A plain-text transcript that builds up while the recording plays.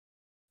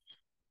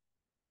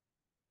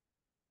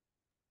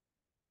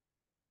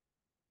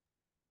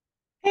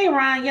Hey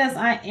Ron, yes,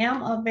 I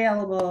am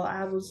available.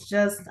 I was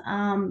just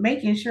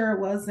making sure it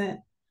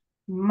wasn't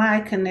my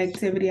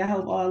connectivity. I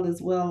hope all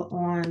is well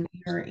on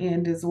your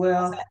end as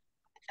well.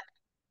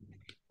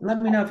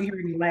 Let me know if you hear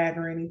any lag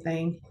or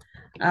anything.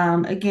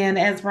 Again,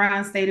 as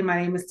Ron stated,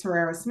 my name is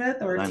Terrera Smith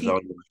The or line's T.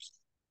 all yours.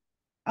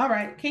 All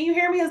right, can you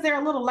hear me? Is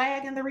there a little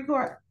lag in the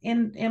record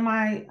in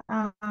my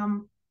I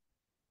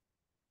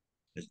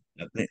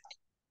think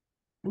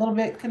little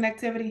bit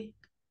connectivity?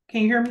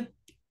 Can you hear me?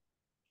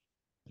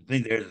 I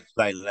think there's a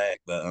slight lag,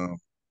 but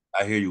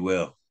I hear you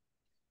well.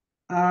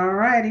 All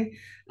righty.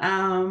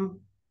 Um,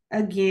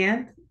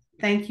 Again,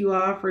 thank you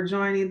all for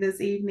joining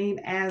this evening.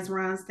 As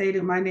Ron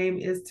stated, my name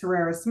is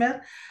Terrera Smith.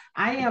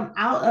 I am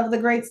out of the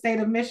great state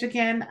of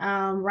Michigan,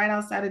 right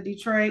outside of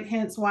Detroit,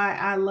 hence why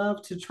I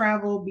love to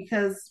travel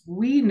because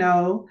we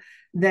know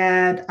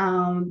that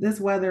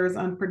this weather is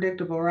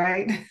unpredictable,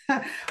 right?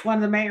 One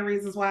of the main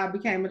reasons why I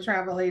became a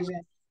travel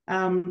agent.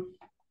 Um,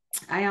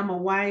 I am a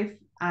wife.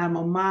 I'm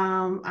a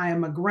mom. I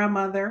am a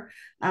grandmother.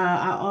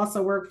 I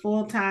also work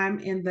full time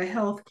in the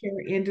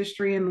healthcare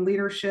industry and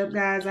leadership,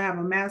 guys. I have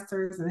a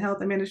master's in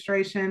health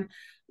administration,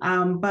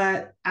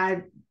 but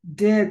I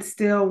did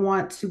still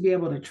want to be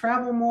able to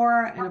travel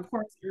more and, of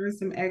course, earn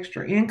some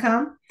extra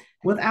income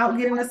without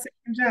getting a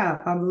second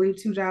job. I believe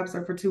two jobs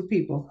are for two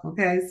people.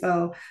 Okay.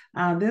 So,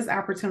 this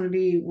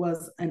opportunity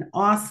was an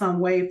awesome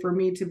way for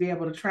me to be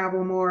able to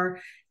travel more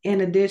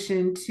in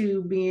addition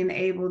to being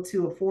able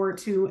to afford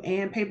to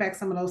and pay back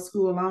some of those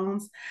school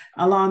loans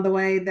along the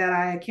way that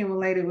I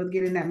accumulated with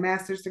getting that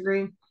master's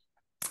degree.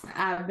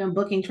 I've been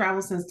booking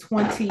travel since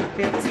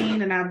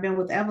 2015 and I've been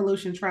with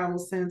Evolution Travel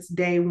since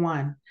day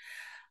one.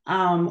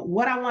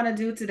 What I want to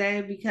do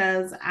today,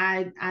 because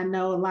I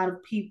know a lot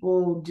of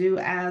people do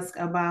ask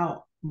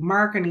about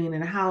marketing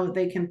and how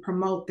they can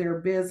promote their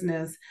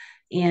business.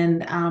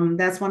 And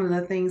that's one of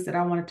the things that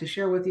I wanted to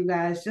share with you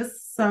guys.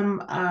 Just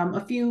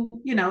a few,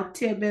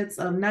 tidbits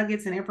of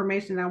nuggets and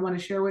information that I want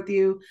to share with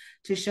you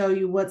to show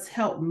you what's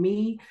helped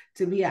me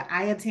to be an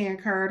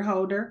IATAN card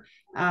holder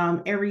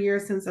every year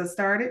since I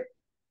started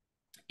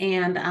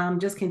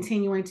and just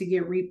continuing to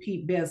get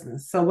repeat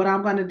business. So what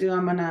I'm going to do,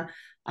 I'm going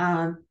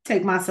to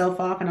take myself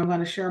off and I'm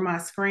going to share my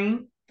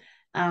screen.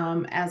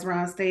 As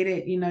Ron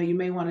stated, you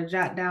may want to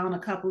jot down a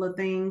couple of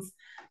things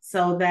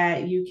so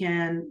that you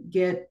can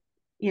get,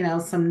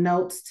 some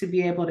notes to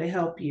be able to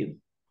help you.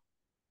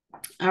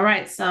 All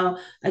right. So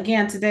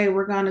again, today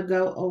we're going to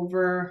go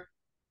over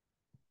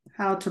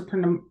how to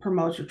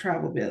promote your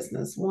travel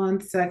business.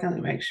 One second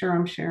to make sure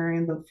I'm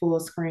sharing the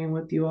full screen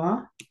with you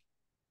all.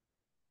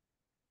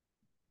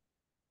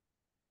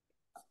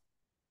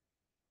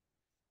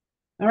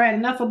 All right,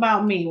 enough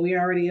about me. We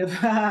already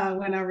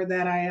went over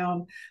that. I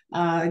am,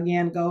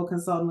 again, Gold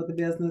Consultant with the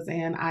business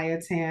and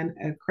IATAN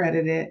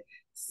accredited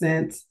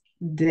since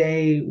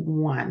day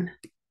one.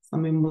 So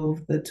let me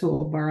move the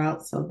toolbar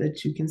out so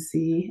that you can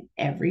see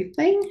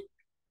everything.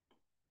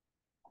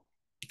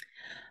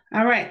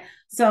 All right.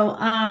 So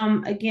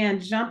again,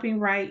 jumping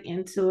right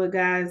into it,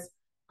 guys.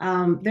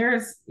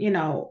 There's,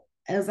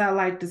 as I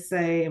like to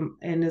say,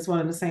 and it's one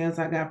of the sayings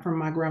I got from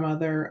my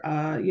grandmother,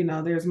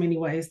 there's many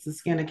ways to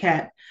skin a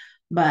cat.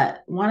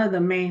 But one of the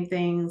main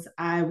things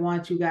I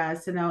want you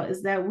guys to know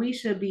is that we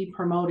should be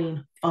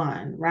promoting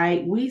fun,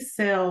 right? We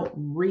sell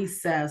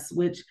recess,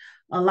 which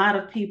a lot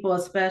of people,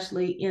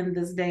 especially in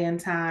this day and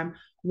time,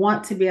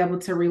 want to be able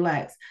to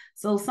relax.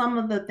 So, some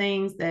of the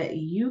things that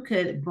you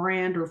could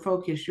brand or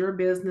focus your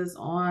business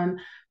on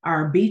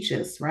are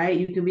beaches, right?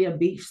 You can be a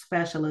beach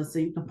specialist. So,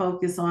 you can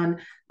focus on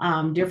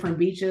different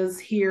beaches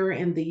here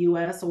in the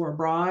US or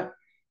abroad.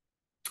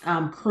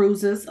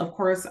 Cruises, of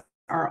course,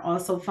 are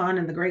also fun.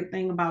 And the great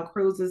thing about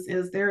cruises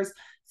is there's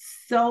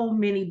so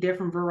many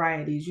different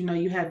varieties.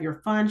 You have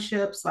your fun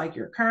ships like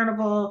your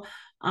Carnival.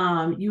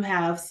 You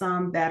have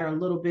some that are a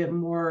little bit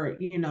more,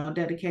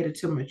 dedicated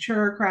to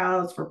mature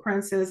crowds for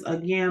Princess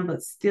again,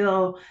 but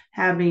still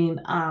having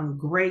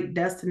great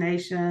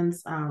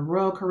destinations,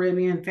 Royal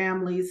Caribbean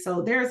families.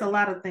 So there's a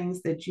lot of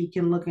things that you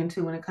can look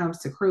into when it comes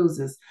to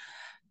cruises.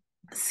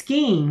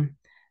 Skiing.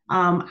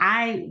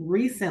 I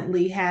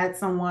recently had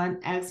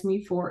someone ask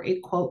me for a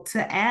quote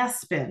to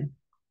Aspen.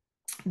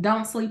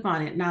 Don't sleep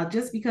on it. Now,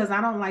 just because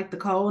I don't like the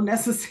cold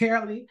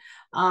necessarily,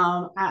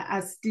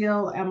 I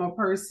still am a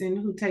person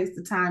who takes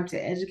the time to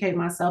educate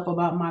myself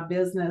about my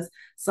business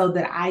so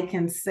that I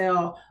can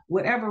sell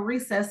whatever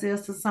recess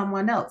is to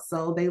someone else.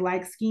 So they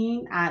like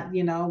skiing. I,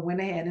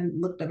 went ahead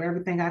and looked up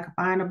everything I could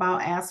find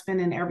about Aspen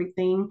and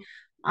everything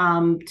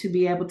to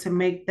be able to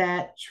make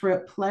that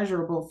trip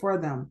pleasurable for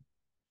them.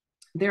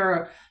 There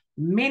are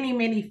many,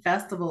 many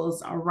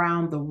festivals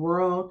around the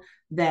world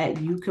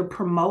that you could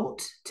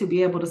promote to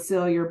be able to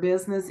sell your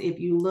business. If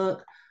you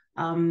look,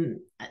 um,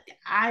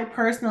 I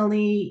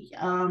personally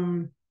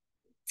am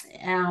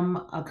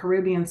a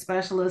Caribbean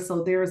specialist,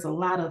 so there's a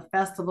lot of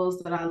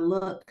festivals that I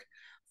look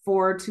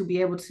for to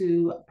be able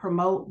to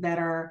promote that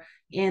are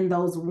in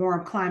those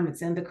warm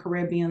climates in the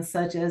Caribbean,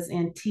 such as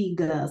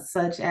Antigua,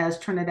 such as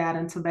Trinidad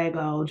and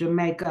Tobago,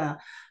 Jamaica.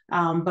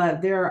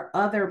 But there are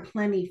other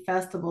plenty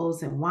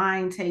festivals and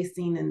wine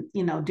tasting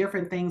and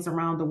different things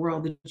around the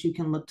world that you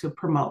can look to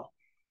promote.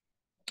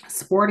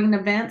 Sporting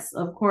events,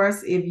 of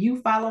course, if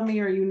you follow me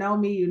or you know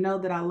me, you know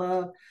that I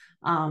love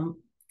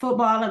um,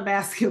 football and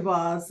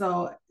basketball.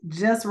 So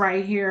just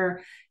right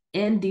here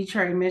in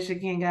Detroit,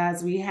 Michigan,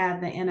 guys, we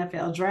have the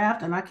NFL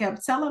draft. And I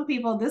kept telling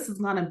people this is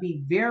going to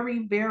be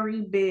very,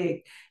 very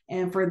big.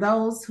 And for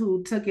those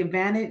who took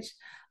advantage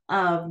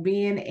of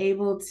being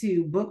able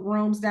to book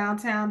rooms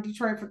downtown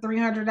Detroit for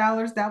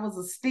 $300, that was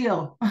a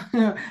steal,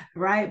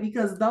 right?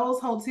 Because those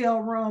hotel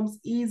rooms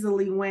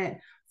easily went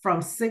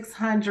from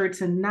 $600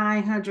 to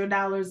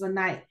 $900 a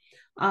night.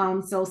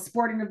 So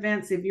sporting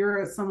events, if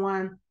you're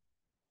someone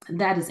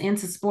that is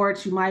into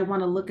sports, you might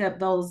want to look up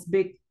those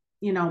big,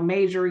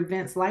 major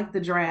events like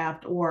the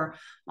draft or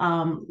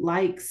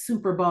like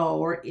Super Bowl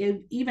or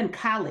even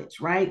college,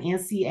 right?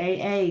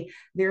 NCAA.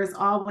 There's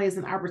always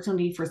an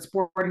opportunity for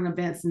sporting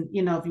events. And,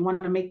 if you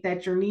want to make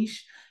that your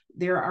niche,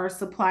 there are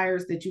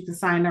suppliers that you can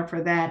sign up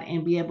for that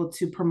and be able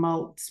to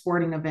promote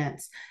sporting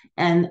events.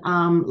 And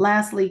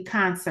lastly,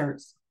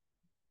 concerts.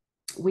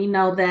 We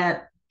know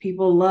that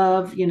people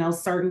love,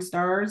 certain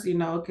stars,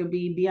 it could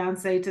be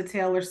Beyonce to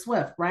Taylor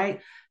Swift,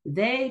 right?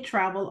 They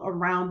travel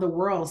around the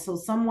world. So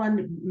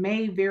someone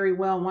may very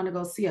well want to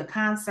go see a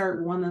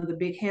concert, one of the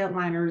big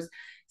headliners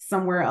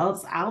somewhere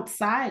else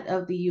outside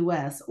of the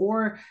US,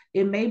 or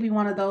it may be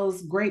one of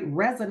those great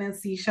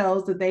residency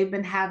shows that they've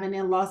been having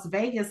in Las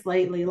Vegas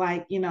lately.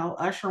 Like,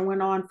 Usher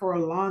went on for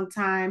a long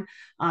time.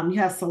 You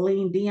have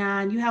Celine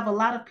Dion. You have a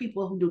lot of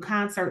people who do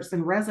concerts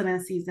and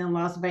residencies in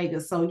Las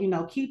Vegas. So,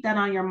 keep that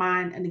on your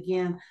mind. And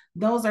again,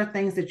 those are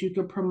things that you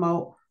could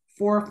promote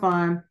for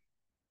fun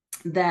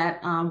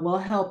that will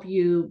help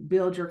you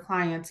build your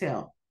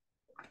clientele.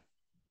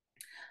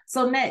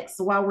 So next,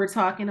 while we're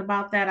talking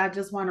about that, I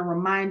just want to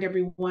remind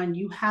everyone,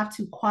 you have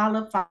to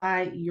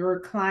qualify your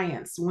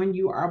clients when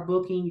you are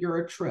booking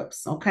your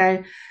trips,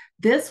 okay?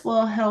 This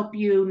will help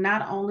you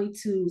not only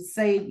to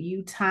save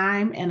you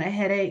time and a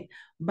headache,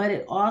 but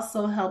it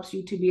also helps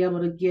you to be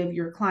able to give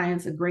your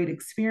clients a great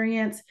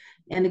experience.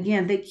 And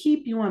again, they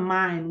keep you in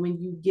mind when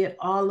you get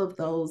all of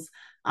those,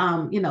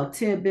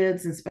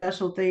 tidbits and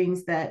special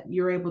things that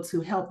you're able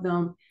to help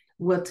them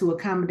with to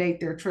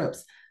accommodate their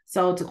trips.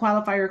 So to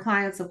qualify your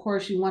clients, of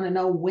course, you want to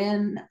know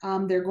when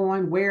they're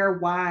going, where,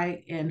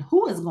 why, and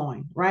who is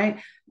going, right?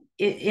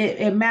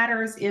 It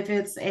matters if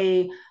it's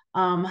a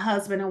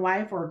husband and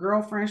wife or a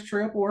girlfriend's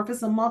trip, or if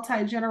it's a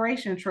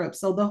multi-generation trip.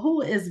 So the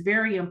who is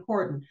very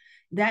important.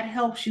 That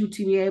helps you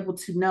to be able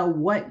to know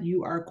what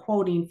you are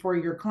quoting for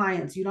your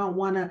clients. You don't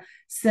want to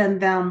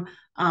send them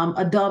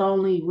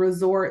adult-only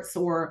resorts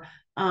or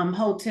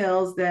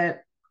hotels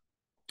that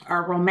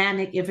are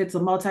romantic if it's a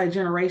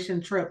multi-generation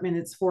trip and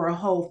it's for a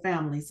whole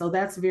family. So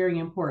that's very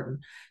important.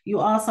 You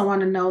also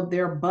want to know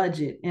their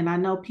budget. And I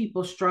know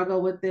people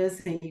struggle with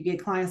this, and you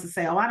get clients to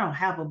say, oh, I don't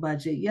have a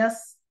budget.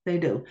 Yes, they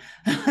do.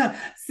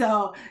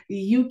 So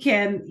you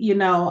can,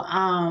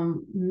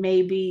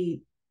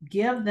 maybe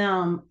give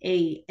them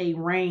a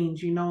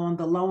range. On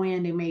the low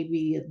end it may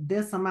be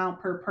this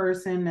amount per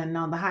person, and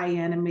on the high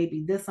end it may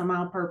be this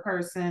amount per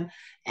person.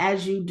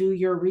 As you do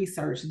your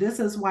research, this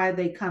is why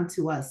they come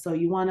to us. So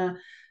you want to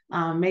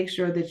make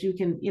sure that you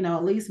can,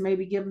 at least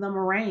maybe give them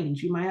a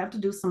range. You might have to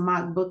do some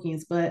mock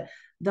bookings, but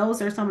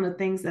those are some of the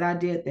things that I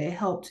did that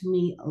helped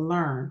me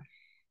learn.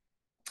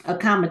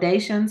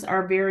 Accommodations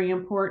are very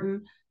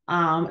important.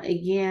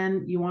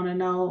 Again, you want to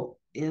know,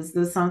 is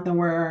this something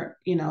where,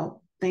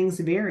 things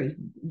vary?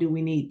 Do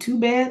we need 2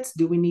 beds?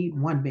 Do we need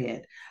 1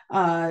 bed?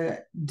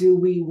 Do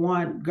we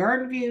want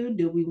garden view?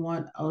 Do we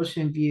want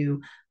ocean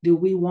view? Do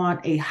we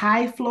want a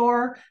high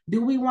floor?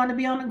 Do we want to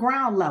be on the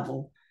ground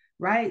level?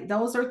 Right?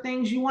 Those are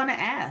things you want to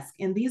ask.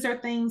 And these are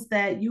things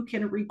that you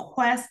can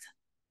request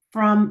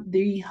from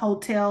the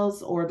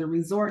hotels or the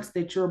resorts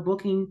that you're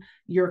booking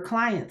your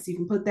clients. You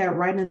can put that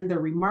right in the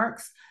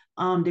remarks.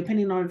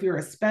 Depending on if you're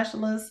a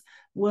specialist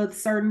with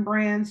certain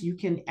brands, you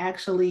can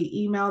actually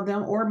email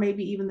them, or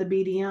maybe even the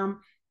BDM.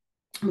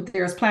 But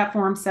there's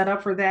platforms set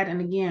up for that. And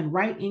again,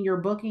 right in your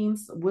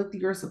bookings with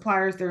your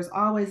suppliers, there's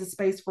always a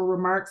space for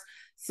remarks.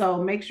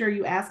 So make sure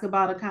you ask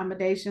about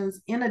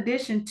accommodations. In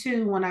addition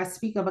to, when I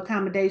speak of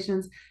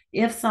accommodations,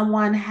 if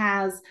someone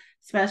has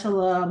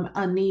special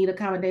need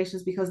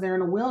accommodations because they're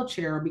in a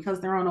wheelchair,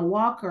 because they're on a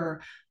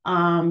walker,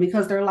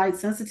 because they're light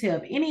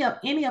sensitive, any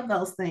of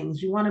those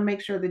things, you want to make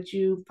sure that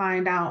you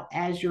find out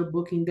as you're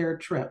booking their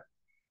trip.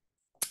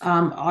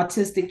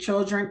 Autistic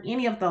children,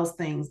 any of those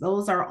things,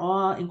 those are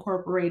all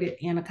incorporated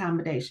in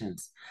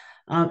accommodations.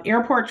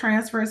 Airport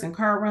transfers and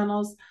car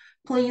rentals.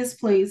 Please,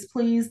 please,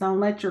 please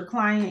don't let your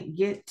client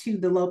get to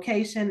the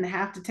location and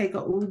have to take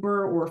an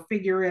Uber or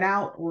figure it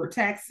out, or a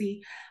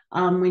taxi,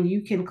 when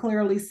you can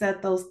clearly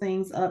set those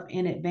things up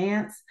in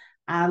advance.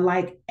 I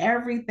like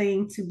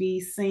everything to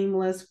be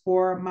seamless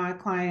for my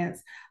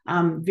clients.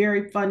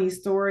 Very funny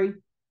story.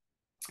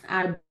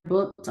 I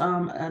booked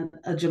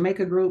a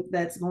Jamaica group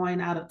that's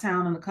going out of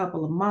town in a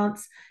couple of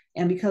months.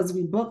 And because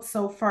we booked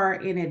so far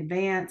in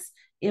advance,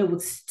 it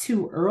was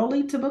too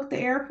early to book the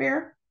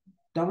airfare.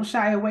 Don't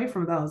shy away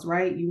from those,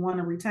 right? You want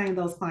to retain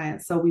those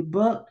clients. So we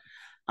booked,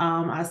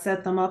 I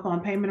set them up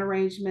on payment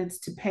arrangements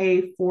to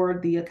pay for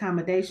the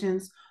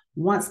accommodations.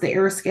 Once the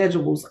air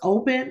schedule was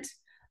opened,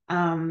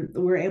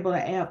 we were able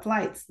to add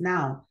flights.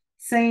 Now,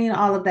 saying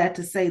all of that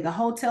to say the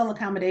hotel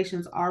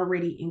accommodations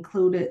already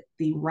included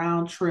the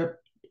round trip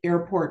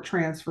airport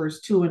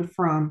transfers to and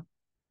from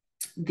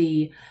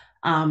the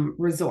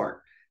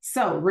resort.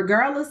 So,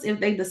 regardless if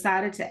they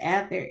decided to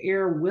add their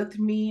air with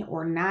me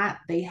or not,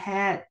 they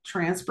had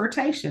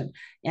transportation.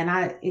 And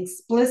I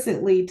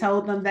explicitly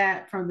told them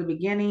that from the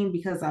beginning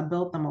because I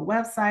built them a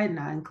website and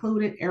I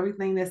included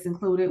everything that's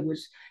included, which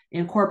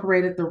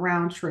incorporated the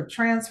round trip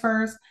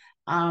transfers.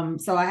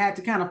 So I had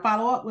to kind of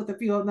follow up with a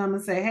few of them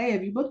and say, hey,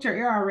 if you booked your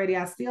air already,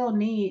 I still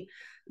need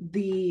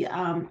the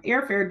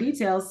airfare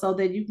details so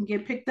that you can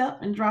get picked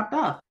up and dropped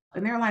off.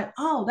 And they're like,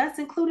 oh, that's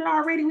included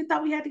already. We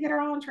thought we had to get our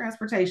own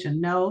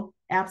transportation. No,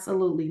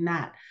 absolutely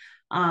not.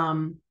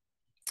 Um,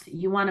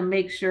 you want to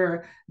make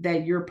sure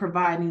that you're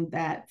providing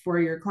that for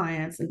your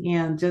clients.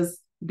 Again, just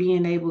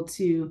being able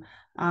to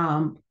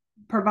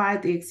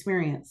provide the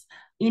experience.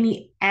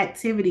 Any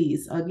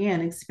activities,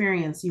 again,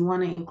 experience, you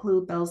want to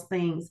include those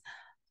things.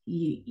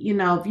 You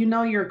know, if you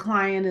know your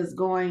client is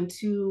going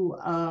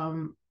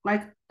to,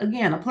 like,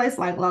 again, a place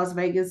like Las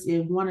Vegas,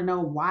 if you want to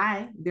know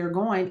why they're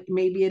going,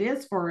 maybe it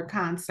is for a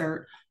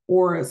concert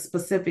or a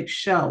specific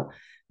show.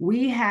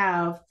 We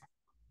have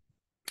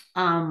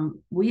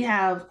we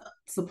have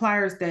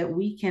suppliers that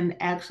we can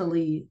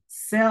actually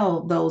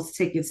sell those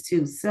tickets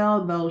to,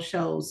 sell those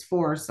shows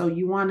for. So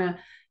you want to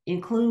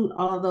include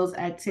all those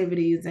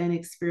activities and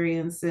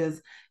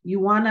experiences. You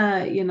want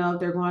to, you know, if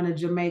they're going to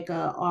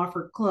Jamaica,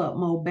 offer Club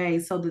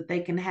Mobe so that they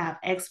can have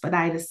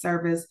expedited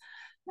service,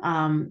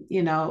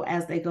 you know,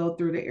 as they go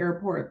through the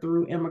airport,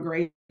 through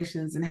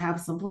immigrations, and have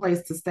some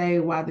place to stay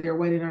while they're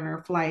waiting on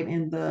their flight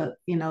in the,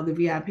 you know, the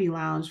VIP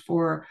lounge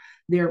for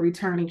their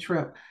returning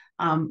trip.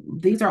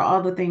 These are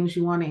all the things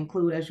you want to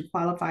include as you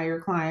qualify your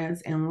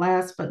clients. And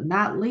last but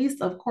not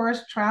least, of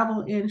course,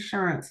 travel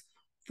insurance.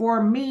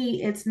 For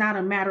me, it's not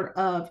a matter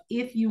of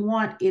if you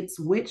want, it's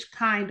which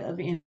kind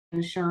of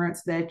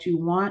insurance that you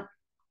want.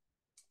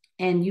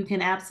 And you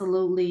can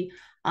absolutely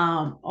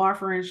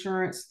offer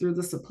insurance through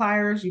the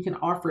suppliers. You can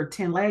offer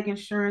 10 leg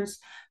insurance,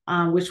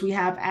 which we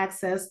have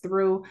access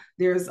through.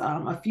 There's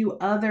a few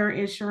other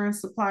insurance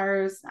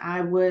suppliers.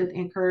 I would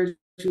encourage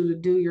you to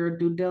do your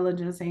due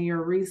diligence and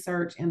your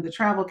research in the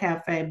Travel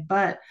Cafe.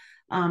 But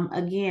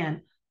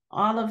again,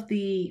 all of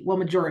the, well,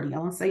 majority, I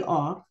won't say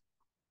all,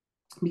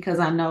 because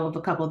I know of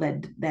a couple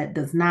that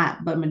does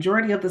not, but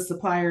majority of the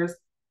suppliers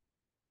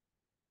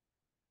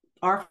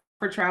are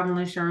for travel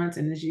insurance,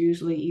 and it's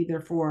usually either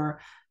for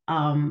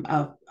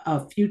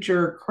a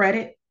future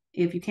credit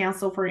if you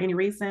cancel for any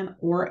reason,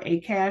 or a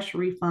cash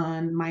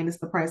refund minus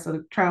the price of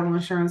the travel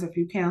insurance if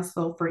you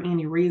cancel for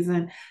any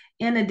reason,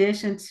 in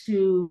addition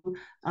to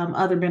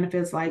other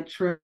benefits like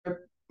trip,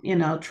 you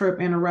know, trip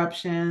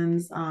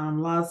interruptions,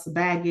 lost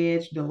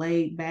baggage,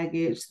 delayed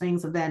baggage,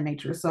 things of that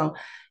nature. So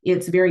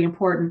it's very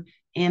important.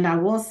 And I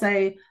will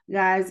say,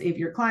 guys, if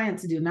your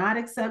clients do not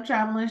accept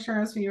travel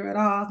insurance when you're at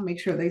off, make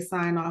sure they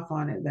sign off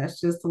on it.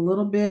 That's just a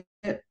little bit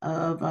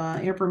of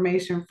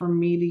information from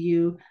me to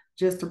you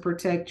just to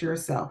protect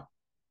yourself.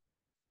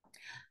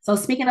 So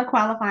speaking of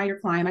qualifying your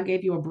client, I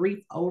gave you a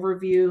brief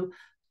overview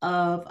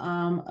of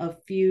a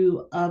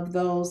few of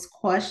those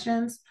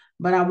questions,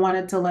 but I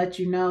wanted to let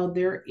you know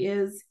there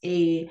is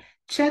a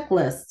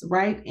checklist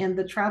right in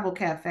the Travel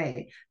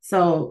Cafe.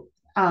 So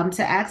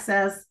to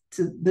access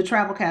to the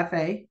Travel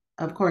Cafe,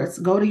 of course,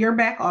 go to your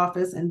back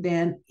office, and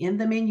then in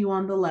the menu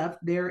on the left,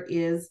 there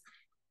is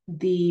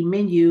the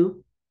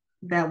menu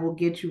that will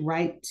get you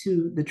right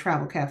to the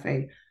Travel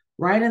Cafe.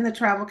 Right in the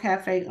Travel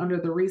Cafe, under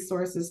the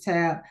Resources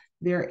tab,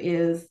 there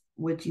is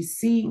what you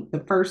see,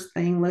 the first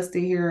thing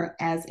listed here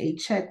as a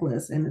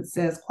checklist, and it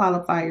says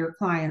qualify your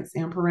clients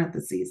in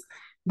parentheses.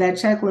 That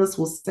checklist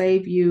will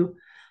save you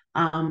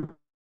a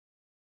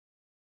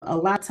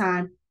lot of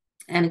time.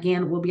 And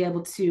again, we'll be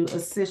able to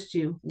assist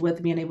you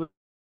with being able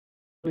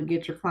to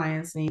get your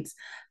clients' needs.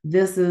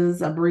 This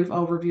is a brief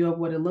overview of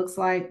what it looks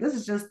like. This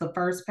is just the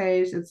first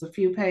page. It's a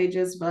few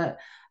pages, but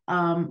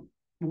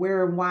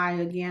where and why,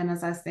 again,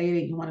 as I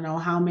stated, you want to know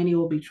how many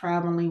will be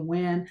traveling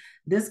when.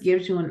 This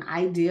gives you an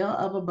idea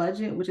of a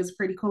budget, which is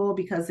pretty cool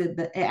because it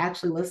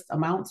actually lists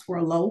amounts for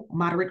a low,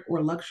 moderate,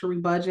 or luxury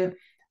budget.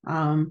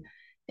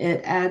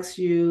 It asks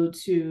you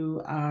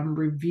to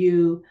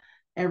review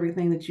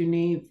everything that you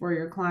need for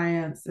your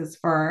clients as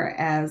far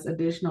as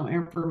additional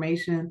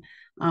information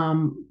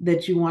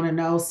that you want to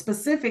know.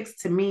 Specifics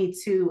to me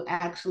to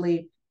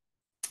actually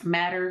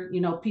matter.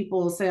 You know,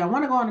 people say, I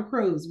want to go on a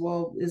cruise.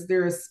 Well, is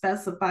there a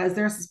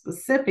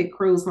specific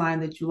cruise line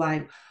that you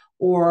like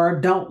or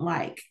don't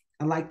like?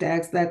 I like to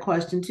ask that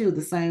question too.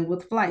 The same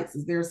with flights.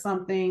 Is there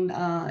something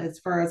as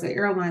far as an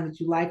airline that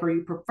you like or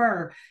you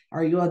prefer?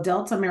 Are you a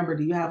Delta member?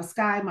 Do you have a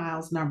Sky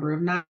Miles number?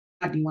 If not,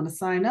 do you want to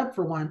sign up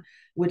for one?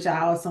 Which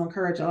I also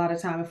encourage a lot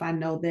of time if I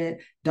know that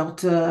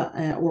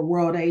Delta or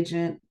World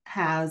Agent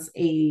has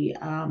a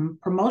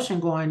promotion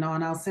going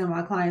on, I'll send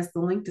my clients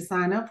the link to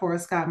sign up for a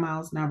Sky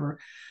Miles number.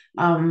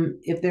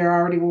 If they're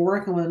already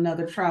working with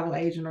another travel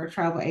agent or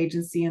travel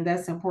agency, and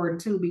that's important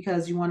too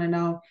because you want to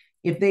know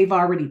if they've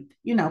already,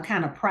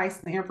 kind of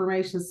priced the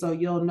information so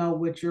you'll know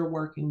what you're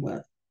working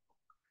with.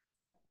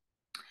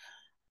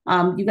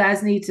 You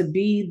guys need to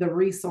be the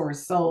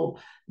resource. So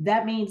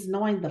that means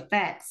knowing the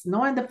facts.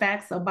 Knowing the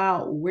facts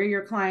about where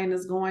your client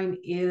is going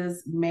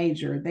is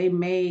major. They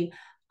may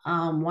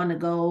want to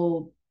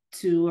go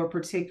to a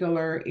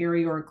particular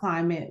area or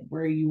climate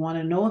where you want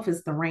to know if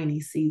it's the rainy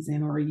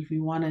season or if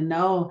you want to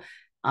know,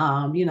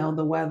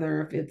 the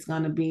weather, if it's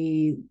going to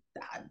be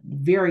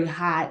very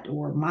hot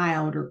or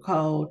mild or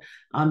cold.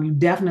 You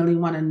definitely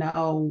want to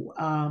know,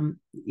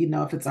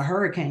 if it's a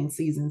hurricane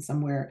season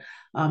somewhere.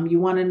 You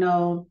want to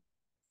know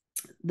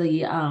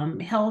the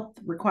health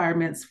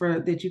requirements for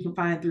that you can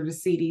find through the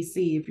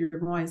CDC. If you're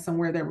going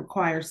somewhere that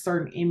requires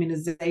certain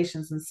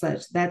immunizations and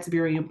such, that's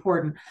very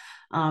important.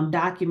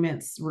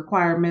 Documents,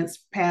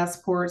 requirements,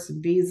 passports,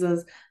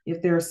 visas.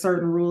 If there are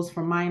certain rules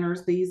for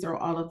minors, these are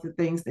all of the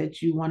things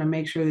that you want to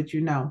make sure that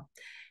you know.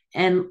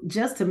 And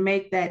just to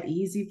make that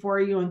easy for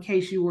you, in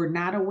case you were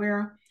not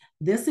aware,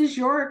 this is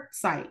your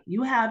site.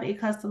 You have a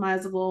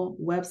customizable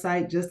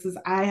website, just as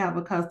I have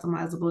a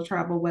customizable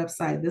travel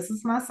website. This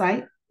is my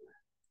site.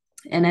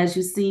 And as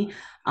you see,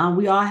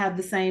 we all have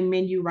the same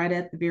menu right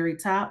at the very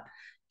top.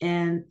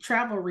 And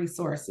travel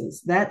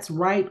resources, that's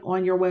right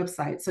on your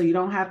website. So you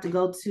don't have to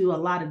go to a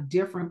lot of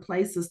different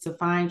places to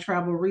find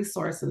travel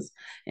resources.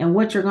 And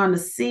what you're going to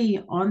see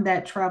on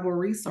that travel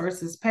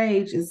resources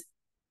page is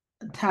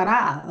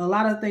ta-da, a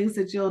lot of things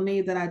that you'll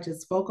need that I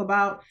just spoke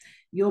about.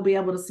 You'll be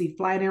able to see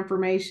flight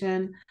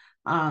information,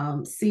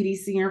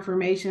 CDC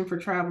information for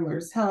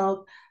travelers'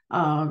 health,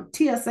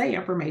 TSA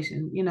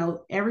information.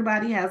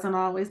 Everybody hasn't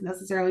always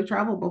necessarily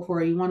traveled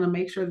before. You want to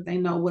make sure that they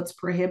know what's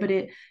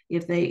prohibited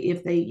if they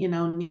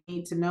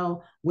need to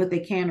know what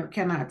they can or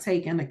cannot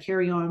take in a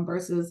carry-on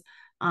versus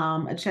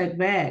a checked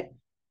bag.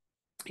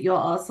 You'll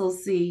also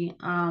see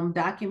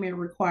document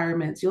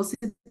requirements. You'll see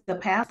the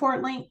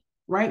passport link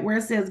right where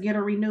it says get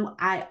a renew.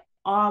 I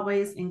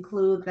always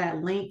include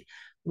that link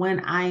when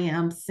I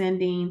am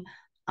sending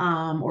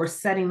or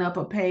setting up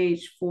a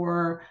page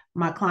for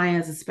my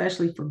clients,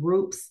 especially for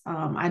groups.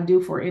 I do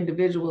for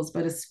individuals,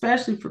 but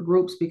especially for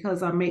groups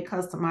because I make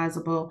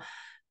customizable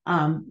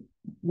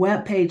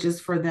web pages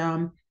for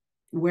them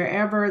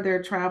wherever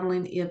they're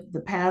traveling. If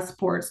the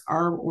passports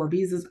are or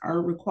visas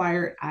are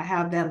required, I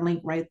have that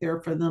link right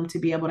there for them to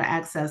be able to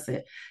access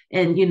it.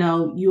 And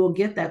you'll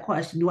get that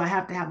question, do I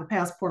have to have a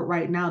passport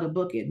right now to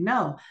book it?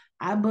 No,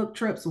 I book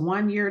trips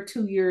 1 year,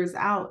 2 years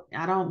out.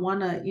 I don't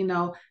want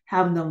to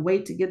have them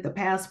wait to get the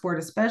passport,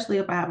 especially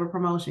if I have a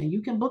promotion.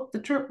 You can book the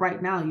trip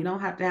right now, you don't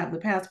have to have the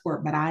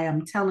passport, but I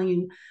am telling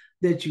you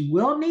that you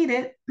will need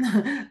it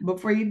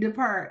before you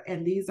depart.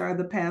 And these are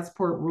the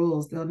passport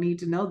rules. They'll need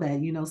to know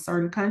that,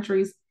 certain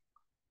countries,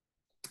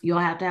 you'll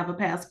have to have a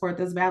passport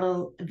that's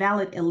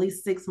valid at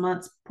least 6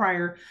 months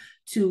prior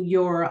to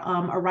your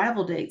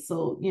arrival date.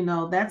 So,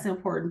 that's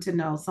important to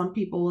know. Some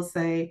people will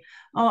say,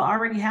 oh, I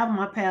already have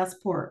my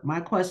passport.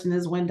 My question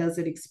is, when does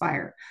it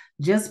expire?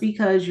 Just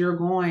because you're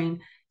going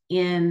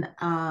in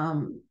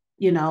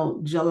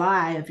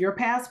July, if your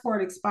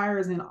passport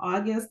expires in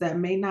August, that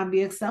may not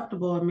be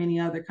acceptable in many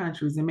other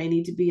countries. It may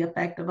need to be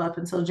effective up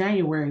until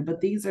January,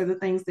 but these are the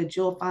things that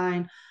you'll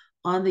find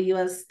on the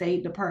U.S.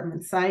 State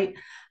Department site.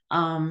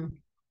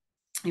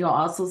 You'll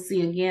also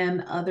see,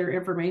 again, other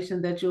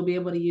information that you'll be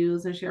able to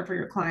use and share for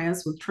your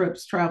clients with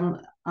tips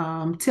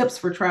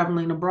for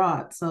traveling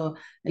abroad. So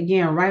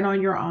again, right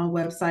on your own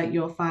website,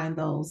 you'll find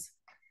those.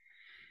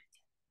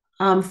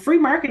 Free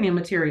marketing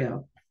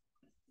material.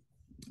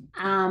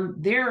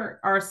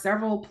 There are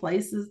several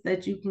places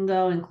that you can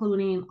go,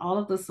 including all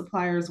of the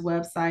suppliers'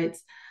 websites,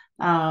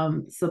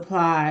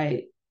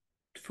 supply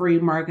free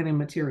marketing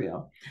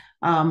material.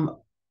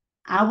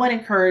 I would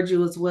encourage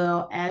you as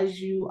well,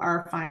 as you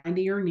are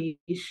finding your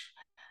niche,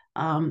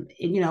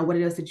 what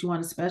it is that you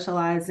want to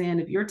specialize in.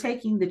 If you're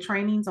taking the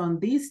trainings on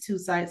these two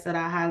sites that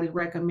I highly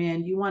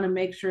recommend, you want to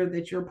make sure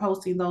that you're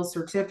posting those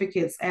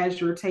certificates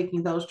as you're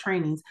taking those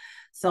trainings.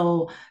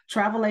 So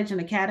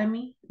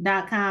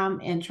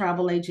travelagentacademy.com and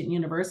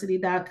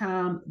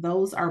travelagentuniversity.com,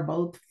 those are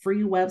both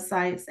free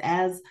websites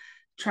as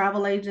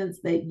travel agents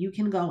that you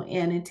can go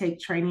in and take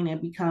training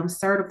and become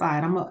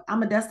certified.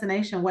 I'm a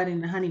destination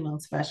wedding and honeymoon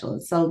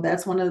specialist. So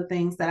that's one of the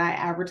things that I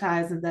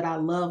advertise and that I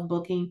love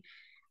booking.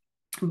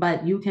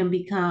 But you can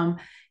become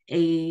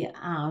a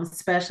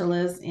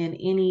specialist in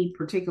any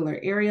particular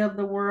area of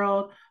the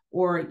world,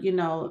 or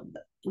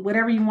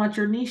whatever you want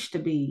your niche to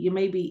be. You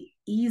may be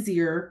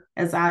easier,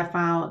 as I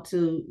found,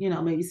 to,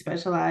 maybe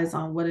specialize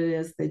on what it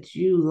is that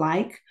you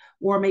like,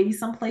 or maybe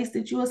some place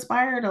that you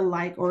aspire to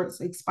like or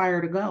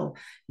aspire to go.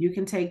 You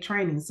can take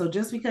training. So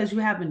just because you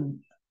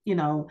haven't,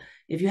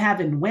 if you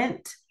haven't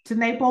went to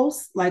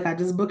Naples, like I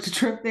just booked a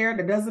trip there,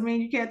 that doesn't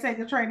mean you can't take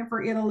a training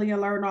for Italy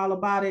and learn all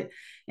about it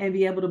and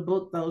be able to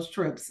book those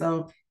trips.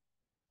 So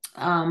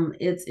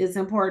it's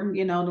important,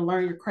 to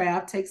learn your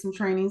craft, take some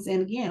trainings,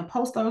 and again,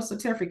 post those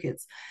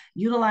certificates.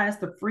 Utilize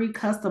the free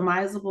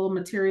customizable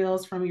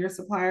materials from your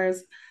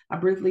suppliers. I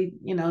briefly,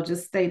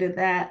 just stated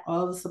that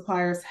all the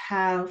suppliers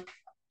have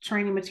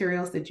training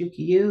materials that you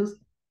can use.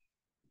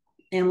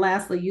 And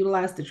lastly,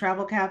 utilize the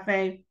travel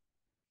cafe.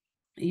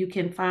 You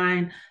can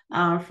find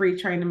free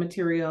training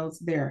materials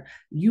there.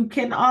 You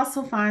can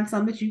also find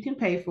some that you can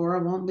pay for.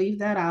 I won't leave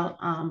that out.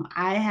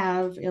 I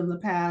have in the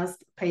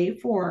past paid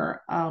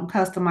for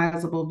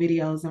customizable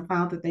videos and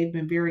found that they've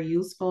been very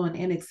useful and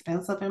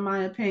inexpensive, in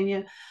my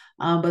opinion.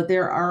 But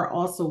there are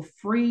also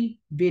free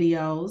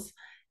videos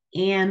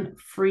and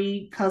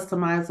free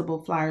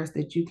customizable flyers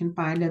that you can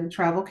find in the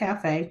travel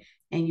cafe,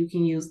 and you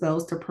can use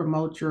those to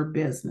promote your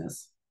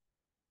business.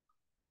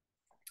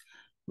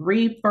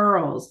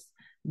 Referrals.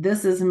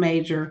 This is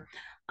major.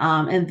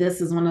 And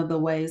this is one of the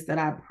ways that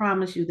I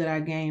promise you that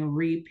I gain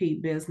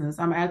repeat business.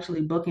 I'm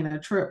actually booking a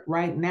trip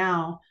right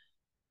now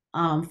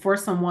for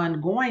someone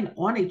going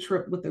on a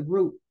trip with a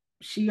group.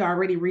 She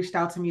already reached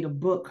out to me to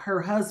book her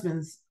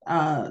husband's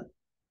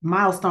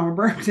milestone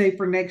birthday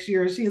for next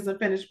year. She hasn't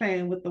finished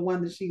paying with the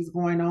one that she's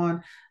going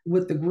on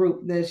with the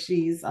group that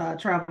she's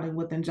traveling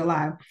with in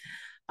July.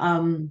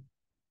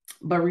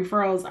 But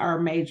referrals are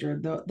major.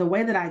 The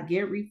way that I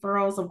get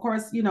referrals, of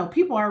course,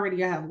 people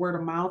already have word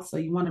of mouth, so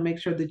you want to make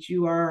sure that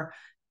you are,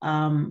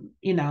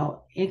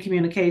 in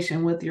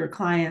communication with your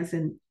clients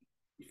and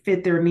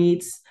fit their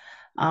needs.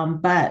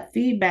 But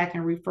feedback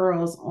and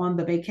referrals on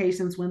the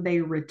vacations when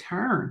they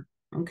return.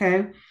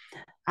 Okay.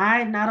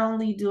 I not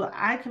only do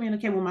I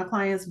communicate with my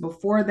clients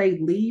before they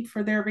leave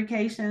for their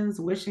vacations,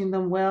 wishing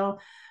them well.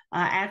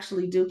 I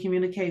actually do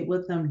communicate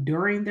with them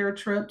during their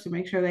trip to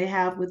make sure they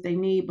have what they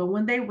need. But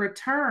when they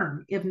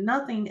return, if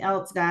nothing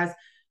else, guys,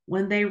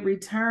 when they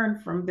return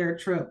from their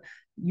trip,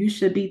 you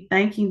should be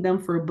thanking them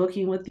for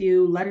booking with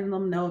you, letting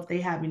them know if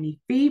they have any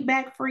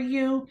feedback for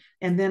you.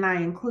 And then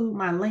I include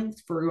my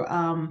links for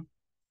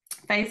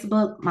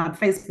Facebook, my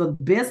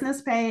Facebook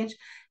business page,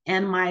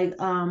 and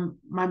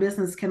my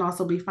business can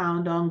also be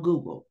found on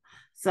Google.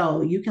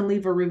 So you can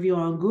leave a review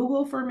on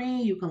Google for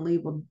me. You can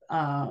leave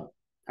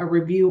a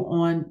review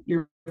on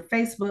your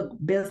Facebook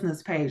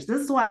business page.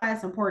 This is why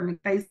it's important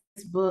in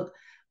Facebook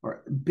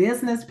or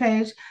business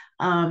page,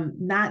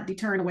 not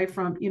deterring away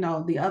from,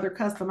 the other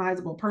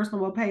customizable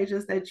personal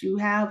pages that you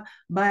have,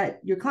 but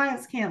your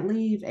clients can't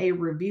leave a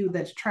review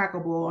that's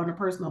trackable on a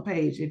personal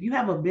page. If you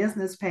have a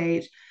business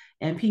page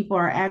and people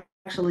are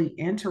actually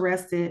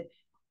interested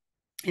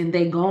and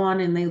they go on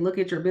and they look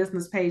at your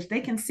business page,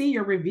 they can see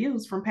your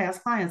reviews from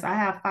past clients. I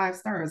have 5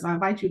 stars. I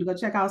invite you to go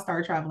check out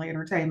Star Traveling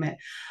Entertainment.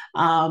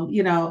 All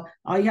you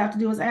have to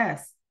do is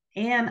ask.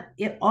 And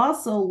it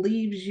also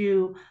leaves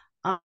you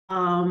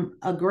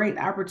a great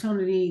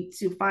opportunity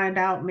to find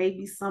out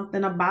maybe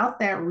something about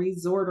that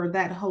resort or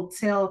that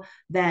hotel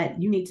that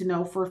you need to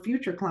know for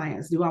future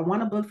clients. Do I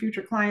want to book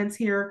future clients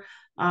here?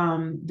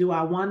 Do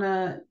I want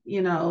to,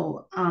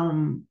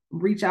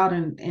 reach out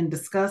and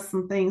discuss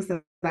some things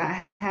that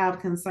I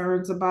have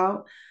concerns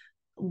about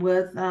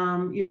with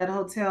that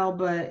hotel?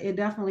 But it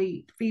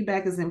definitely,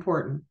 feedback is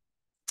important.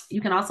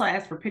 You can also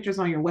ask for pictures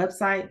on your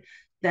website.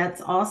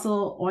 That's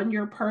also on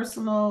your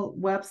personal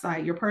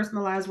website, your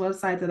personalized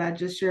website that I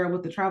just shared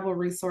with the travel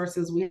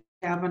resources. We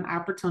have an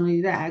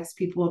opportunity to ask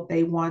people if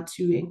they want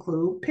to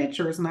include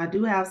pictures. And I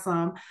do have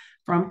some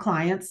from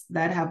clients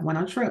that have went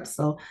on trips.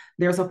 So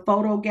there's a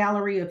photo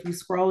gallery. If you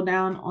scroll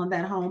down on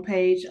that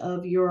homepage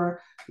of your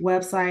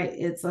website,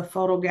 it's a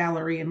photo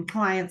gallery and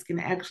clients can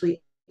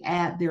actually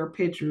add their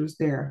pictures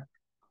there.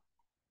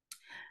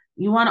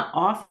 You want to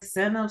offer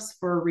incentives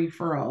for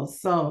referrals.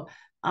 So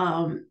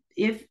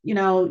if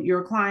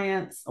your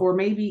clients, or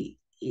maybe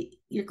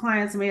your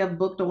clients may have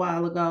booked a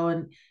while ago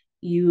and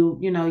you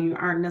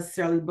aren't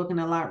necessarily booking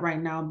a lot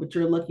right now, but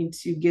you're looking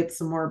to get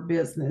some more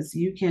business,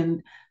 you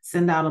can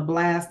send out a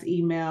blast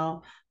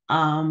email,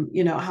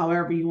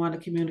 however you want to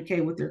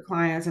communicate with your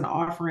clients, and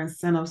offer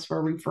incentives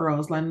for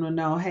referrals, letting them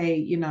know,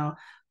 hey,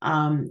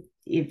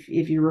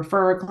 if you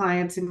refer a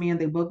client to me and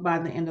they book by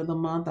the end of the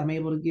month, I'm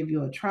able to give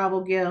you a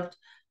travel gift.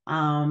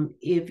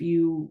 If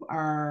you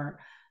are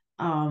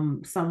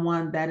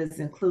someone that is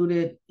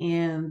included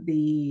in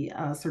the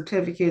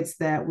certificates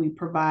that we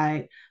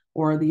provide,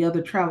 or the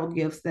other travel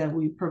gifts that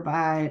we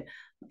provide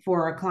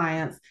for our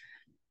clients,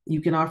 you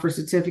can offer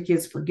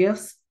certificates for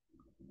gifts.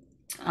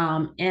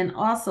 And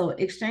also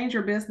exchange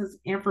your business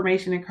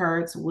information and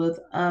cards with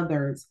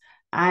others.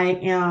 I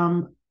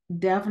am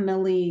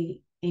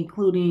definitely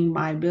including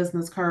my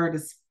business card,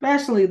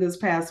 especially this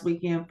past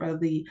weekend for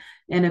the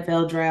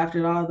NFL draft,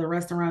 at all the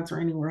restaurants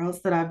or anywhere else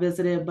that I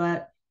visited.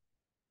 But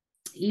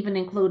even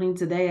including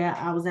today,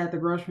 I was at the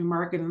grocery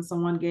market and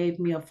someone gave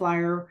me a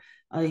flyer.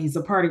 He's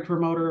a party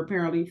promoter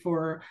apparently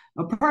for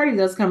a party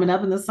that's coming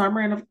up in the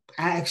summer, and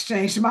I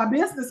exchanged my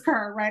business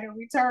card right in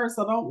return.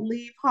 So don't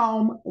leave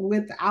home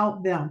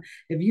without them.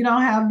 If you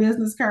don't have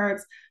business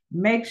cards,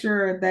 make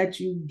sure that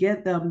you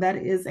get them. That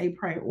is a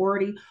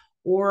priority.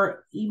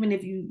 Or even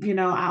if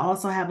I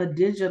also have a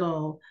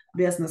digital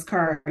business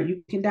card.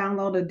 You can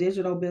download a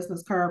digital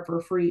business card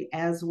for free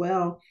as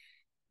well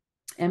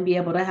and be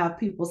able to have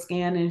people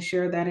scan and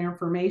share that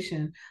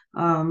information.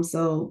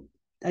 So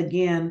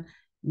again,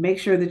 make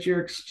sure that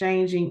you're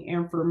exchanging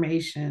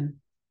information.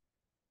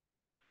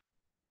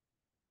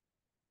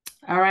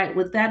 All right,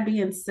 with that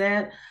being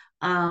said,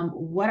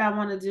 what I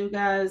want to do,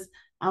 guys,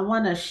 I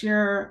want to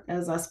share,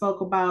 as I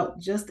spoke about,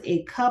 just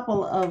a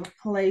couple of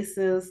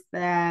places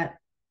that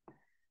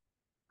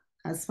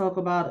I spoke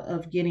about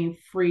of getting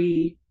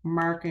free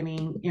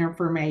marketing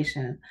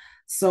information.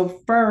 So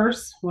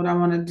first, what I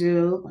want to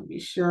do, let me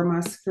share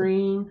my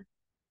screen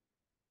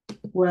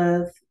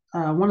with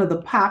one of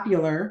the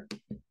popular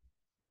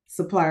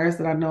suppliers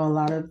that I know a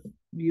lot of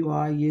you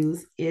all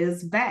use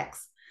is Vax.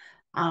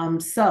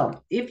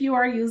 So if you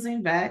are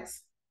using Vax,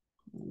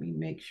 let me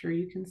make sure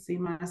you can see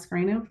my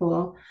screen in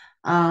full.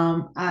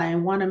 I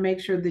want to make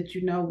sure that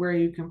you know where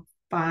you can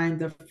find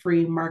the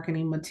free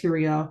marketing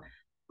material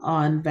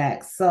on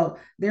Vax. So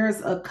there's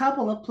a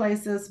couple of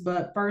places,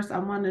 but first I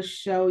want to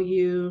show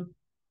you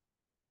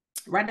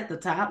right at the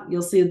top.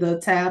 You'll see the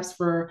tabs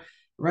for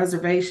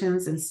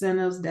reservations,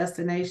 incentives,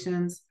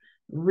 destinations,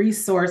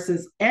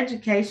 resources.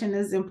 Education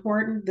is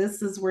important.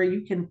 This is where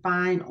you can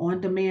find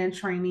on-demand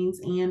trainings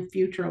and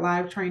future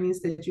live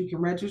trainings that you can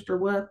register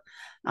with.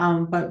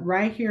 But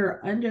right here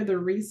under the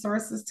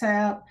resources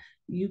tab,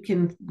 you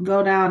can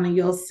go down and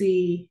you'll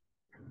see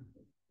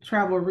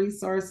travel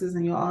resources,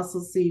 and you'll also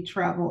see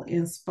travel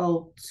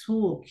inspo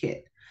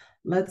toolkit.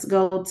 Let's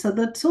go to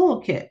the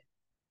toolkit.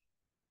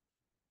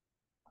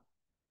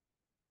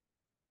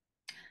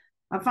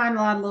 I find a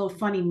lot of little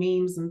funny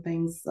memes and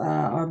things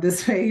on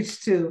this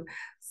page too.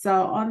 So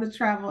on the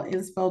travel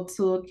inspo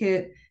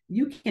toolkit,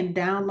 you can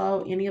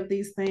download any of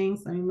these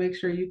things. Let me make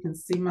sure you can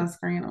see my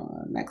screen.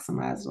 I'll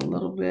maximize it a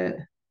little bit.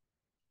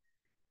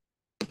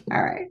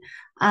 All right.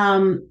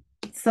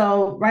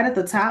 So right at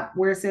the top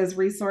where it says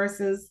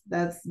resources,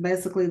 that's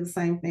basically the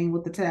same thing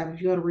with the tab. If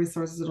you go to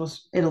resources,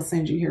 it'll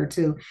send you here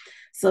too.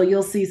 So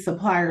you'll see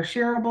supplier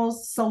shareables,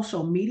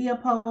 social media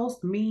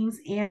posts, memes,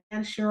 and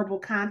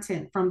shareable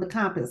content from the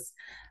Compass,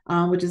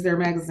 which is their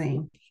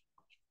magazine.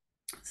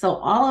 So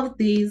all of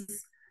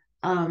these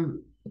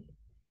um,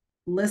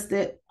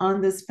 listed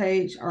on this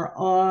page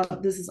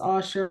this is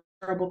all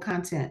shareable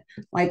content.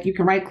 Like you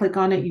can right click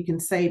on it, you can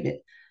save it,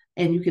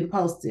 and you can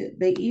post it.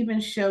 They even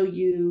show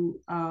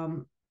you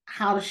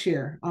how to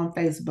share on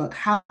Facebook,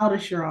 how to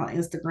share on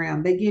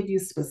Instagram. They give you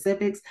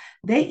specifics.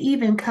 They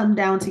even come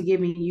down to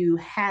giving you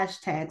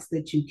hashtags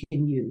that you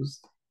can use.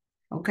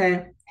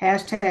 Okay,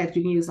 hashtags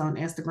you can use on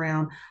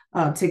Instagram,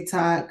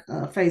 TikTok,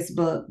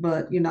 Facebook,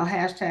 but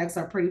hashtags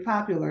are pretty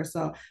popular.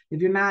 So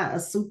if you're not a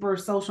super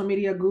social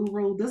media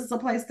guru, this is a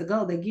place to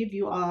go. They give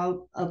you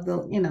all of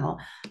the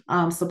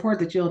support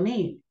that you'll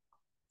need.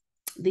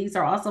 These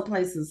are also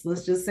places.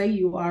 Let's just say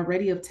you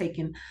already have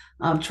taken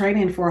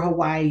training for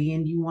Hawaii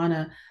and you want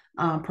to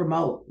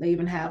promote. They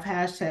even have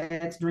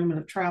hashtags dreaming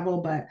of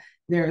travel, but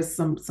there's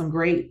some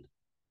great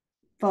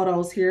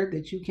photos here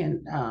that you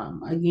can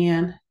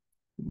again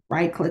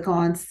right click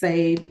on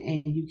save,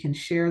 and you can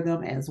share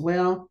them as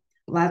well.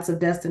 Lots of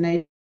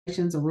destinations: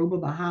 Aruba,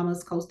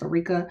 Bahamas, Costa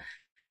Rica.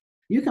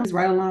 You can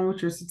right along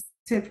with your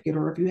certificate,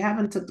 or if you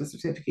haven't took the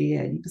certificate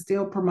yet, you can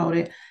still promote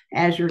it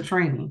as you're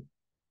training.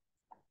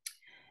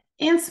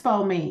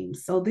 Inspo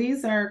memes. So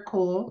these are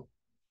cool.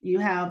 You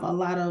have a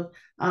lot of,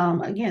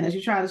 again, as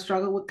you try to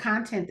struggle with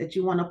content that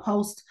you want to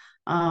post,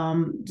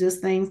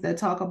 just things that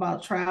talk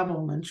about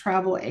travel and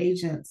travel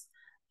agents.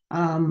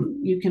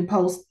 You can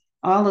post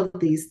all of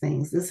these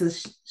things. This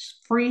is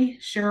free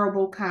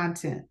shareable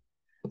content.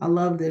 I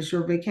love this.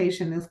 Your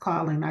vacation is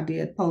calling. I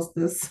did post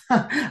this,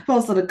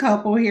 posted a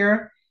couple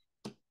here,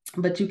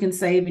 but you can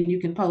save and you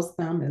can post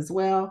them as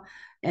well.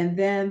 And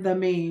then the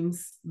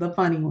memes, the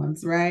funny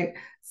ones, right?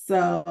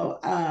 So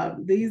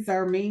these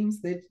are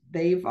memes that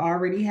they've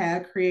already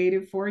had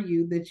created for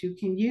you that you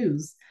can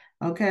use.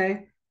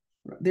 Okay.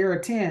 There are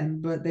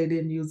 10, but they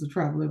didn't use a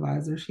travel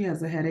advisor. She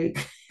has a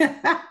headache.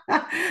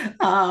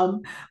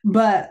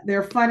 But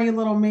they're funny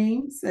little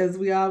memes, as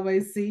we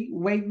always see,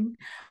 waiting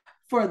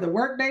for the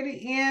workday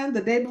to end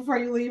the day before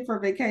you leave for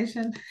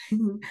vacation.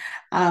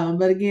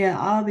 But again,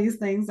 all these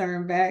things are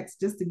in Vax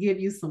just to give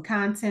you some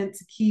content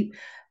to keep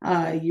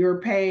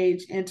your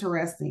page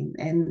interesting.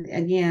 And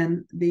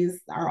again,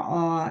 these are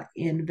all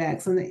in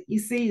Vax. And you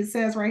see, it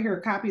says right here,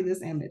 copy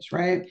this image,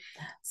 right?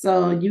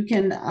 So you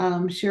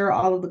can share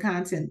all of the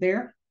content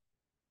there.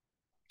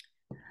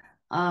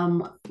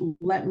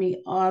 Let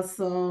me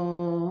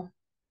also,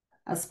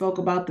 I spoke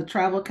about the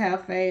travel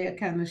cafe. I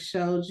kind of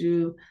showed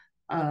you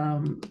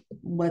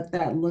what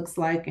that looks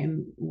like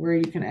and where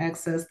you can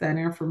access that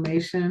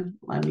information,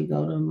 let me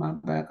go to my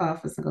back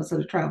office and go to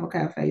the Travel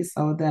Cafe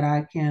so that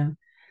I can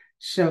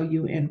show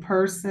you in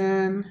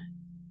person.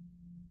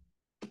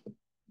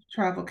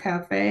 Travel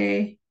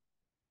Cafe.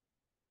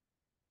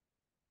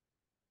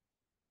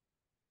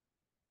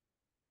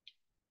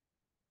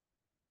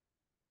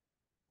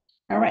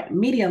 All right,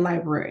 Media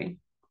Library.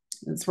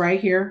 It's right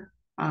here.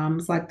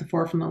 It's like the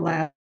fourth from the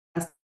last.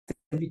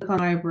 If you click on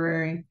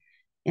library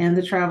and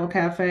the Travel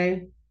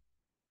Cafe,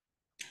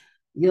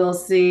 you'll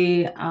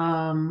see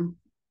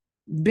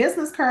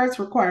business cards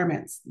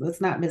requirements. Let's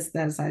not miss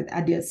that. As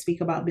I did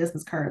speak about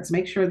business cards.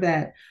 Make sure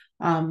that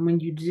when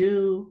you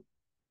do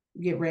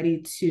get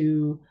ready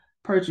to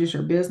purchase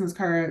your business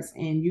cards,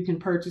 and you can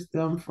purchase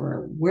them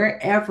for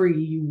wherever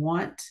you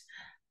want.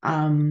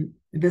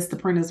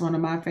 Vistaprint is one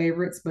of my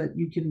favorites, but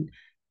you can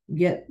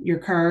get your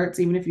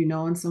cards even if you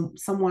know and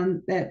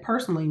someone that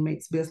personally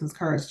makes business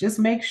cards. Just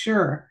make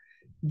sure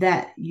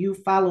that you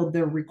follow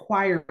the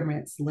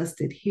requirements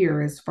listed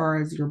here as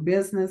far as your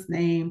business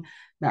name,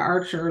 the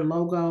Archer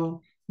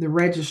logo, the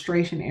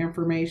registration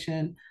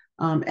information.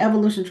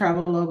 Evolution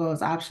Travel logo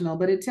is optional,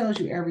 but it tells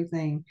you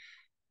everything.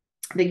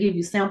 They give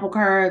you sample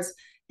cards,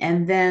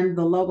 and then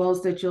the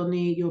logos that you'll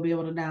need, you'll be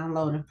able to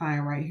download and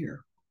find right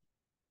here.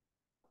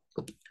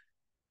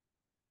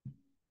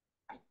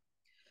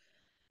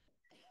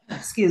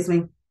 Excuse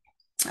me.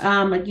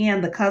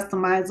 Again, the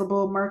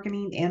customizable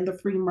marketing and the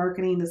free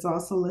marketing is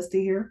also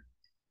listed here.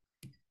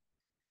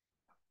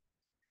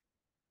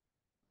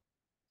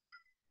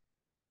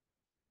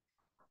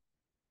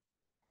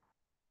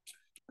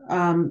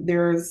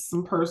 There's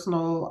some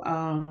personal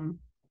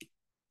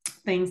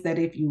things that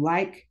if you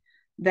like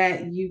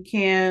that you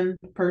can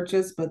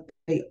purchase, but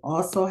they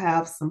also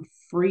have some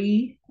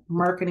free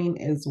marketing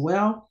as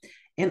well.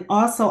 And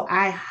also,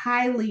 I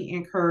highly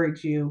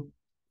encourage you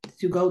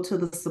to go to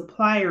the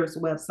suppliers'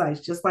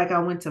 websites. Just like I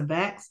went to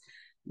Vax,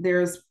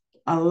 there's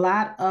a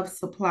lot of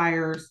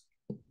suppliers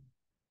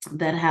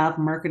that have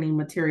marketing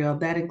material.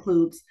 That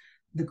includes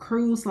the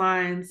cruise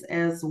lines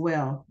as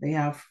well. They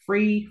have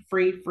free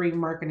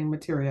marketing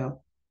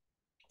material.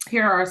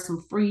 Here are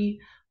some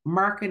free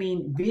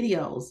marketing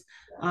videos.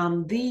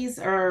 These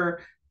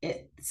are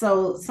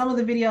so some of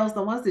the videos,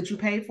 the ones that you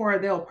pay for,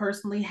 they'll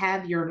personally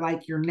have your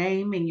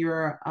name and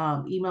your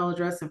email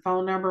address and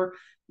phone number.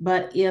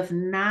 But if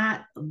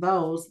not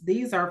those,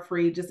 these are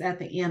free. Just at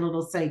the end,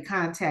 it'll say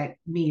contact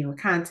me or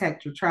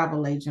contact your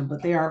travel agent,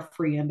 but they are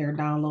free and they're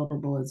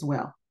downloadable as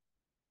well.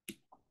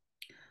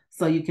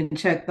 So you can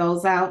check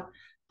those out.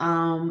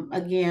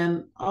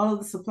 Again, all of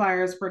the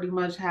suppliers pretty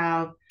much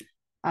have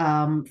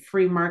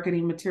free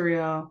marketing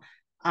material.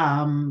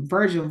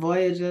 Virgin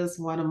Voyages,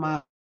 one of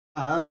my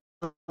other,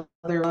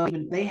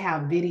 they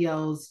have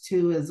videos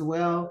too as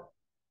well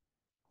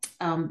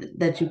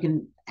that you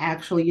can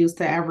actually use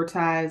to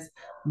advertise.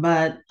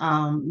 But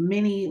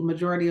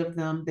majority of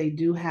them, they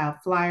do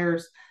have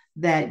flyers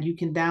that you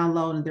can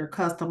download, and they're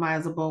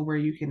customizable where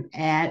you can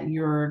add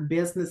your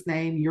business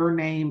name, your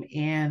name,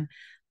 and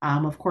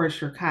of course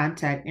your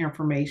contact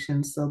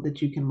information so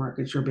that you can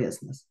market your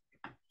business.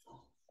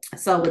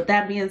 So with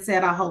that being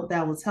said, I hope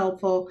that was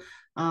helpful.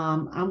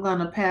 I'm going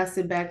to pass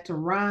it back to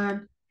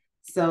Ron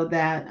so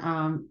that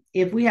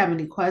if we have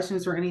any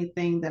questions or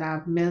anything that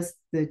I've missed,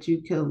 that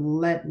you could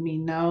let me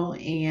know,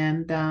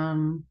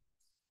 and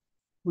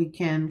we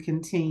can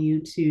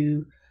continue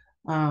to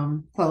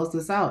close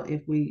this out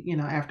if we,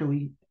 after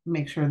we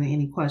make sure that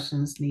any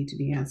questions need to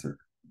be answered.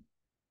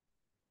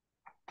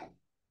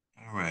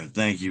 All right.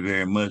 Thank you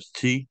very much,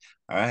 T.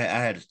 All right. I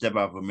had to step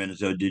out for a minute.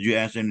 So did you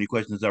answer any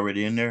questions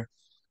already in there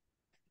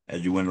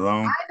as you went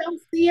along? I don't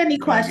see any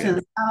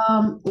questions.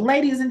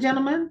 Ladies and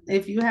gentlemen,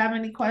 if you have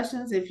any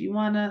questions, if you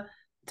want to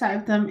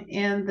type them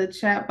in the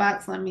chat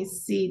box, let me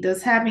see.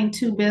 Does having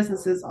two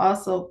businesses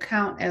also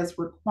count as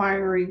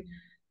requiring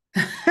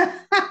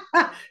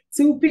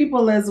two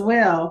people as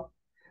well?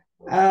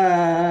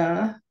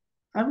 I'm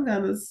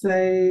gonna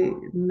say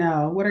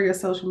no. What are your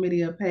social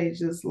media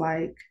pages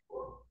like?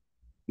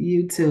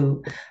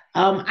 YouTube.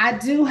 I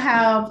do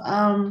have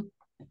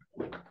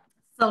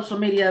social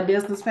media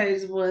business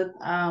page with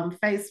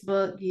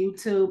Facebook,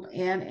 YouTube,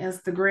 and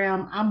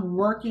Instagram. I'm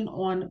working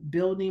on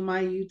building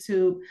my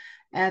YouTube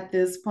at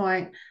this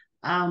point,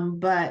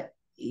 but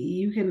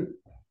you can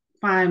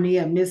find me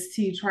at Miss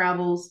T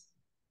Travels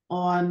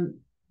on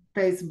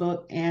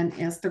Facebook and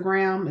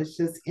Instagram. It's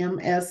just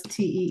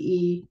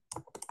MSTEE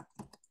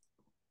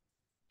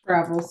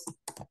Travels.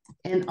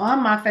 And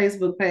on my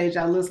Facebook page,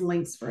 I list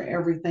links for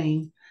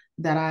everything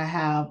that I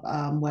have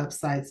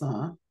websites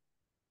on.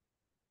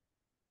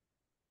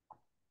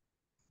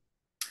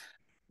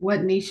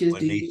 What niches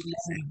do you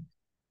have?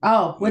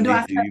 Oh, what do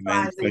I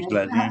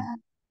specialize in?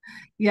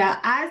 Yeah,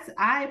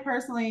 I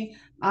personally,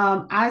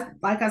 I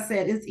like I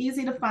said, it's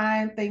easy to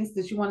find things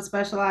that you want to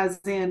specialize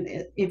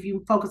in if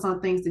you focus on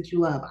things that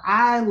you love.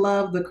 I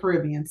love the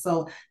Caribbean,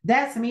 so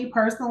that's me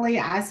personally.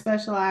 I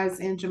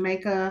specialize in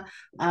Jamaica,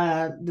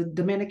 the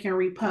Dominican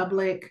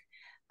Republic,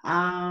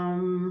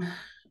 Aruba,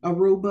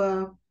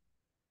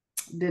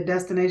 did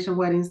destination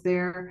weddings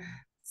there.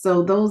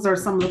 So those are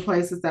some of the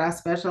places that I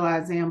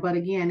specialize in. But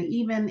again,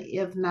 even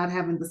if not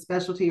having the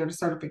specialty or the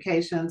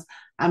certifications,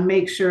 I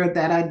make sure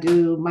that I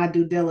do my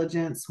due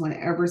diligence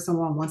whenever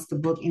someone wants to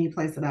book any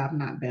place that I've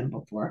not been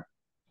before.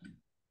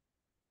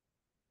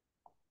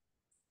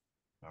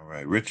 All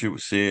right. Richard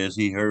says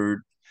he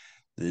heard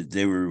that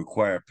they will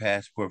require a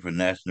passport for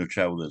national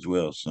travel as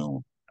well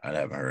soon. I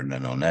haven't heard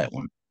nothing on that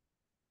one.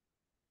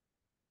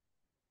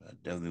 I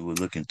definitely will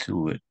look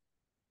into it.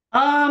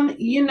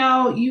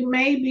 You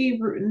may be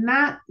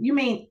not, you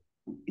mean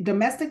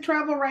domestic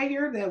travel right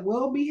here that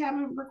will be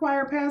having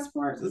required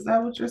passports? Is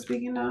that what you're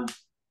speaking of?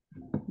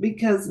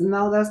 Because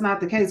no, that's not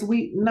the case.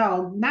 We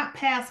no, not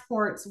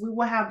passports. We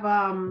will have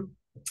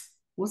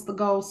what's the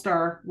gold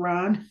star,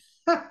 Ron?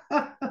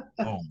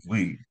 Oh,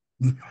 wait.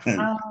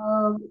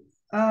 um,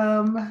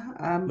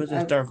 What's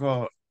that star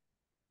called?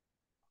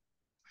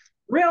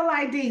 real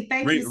ID.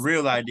 Thank you.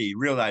 Real ID.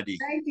 Real ID.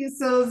 Thank you,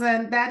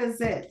 Susan. That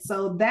is it.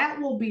 So that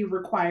will be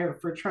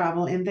required for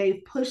travel, and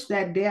they've pushed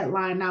that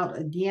deadline out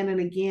again and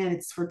again.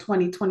 It's for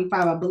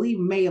 2025, I believe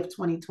May of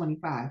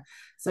 2025.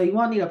 So you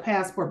won't need a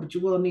passport, but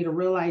you will need a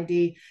real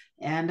ID.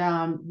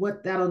 And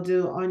what that'll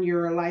do on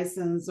your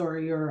license or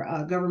your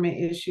government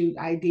issued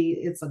ID,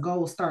 it's a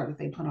gold star that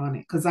they put on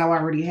it because I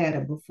already had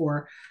it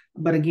before.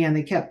 But again,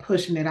 they kept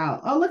pushing it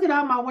out. Oh, look at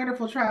all my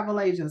wonderful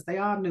travel agents. They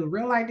all knew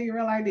real ID,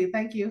 real ID.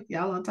 Thank you.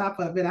 Y'all on top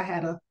of it. I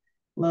had a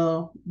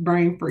little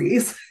brain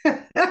freeze.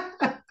 Hey,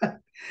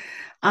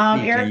 can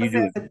Erica you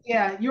do it? says,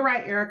 yeah, you're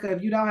right, Erica.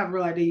 If you don't have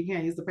real ID, you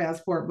can't use the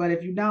passport. But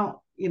if you don't,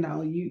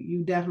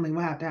 you definitely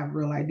will have to have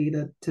real ID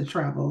to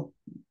travel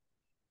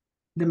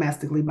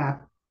domestically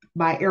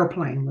by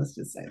airplane. Let's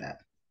just say that.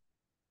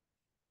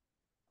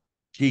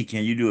 T,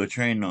 can you do a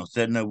training on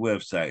setting up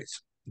websites?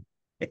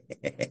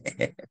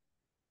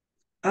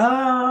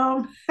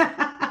 Um,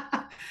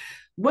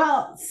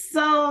 well,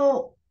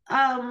 so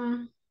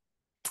I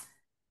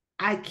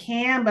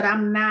can, but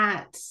I'm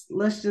not.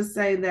 Let's just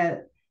say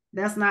that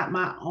that's not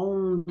my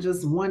own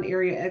just one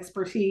area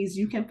expertise.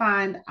 You can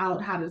find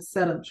out how to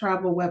set up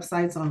travel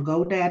websites on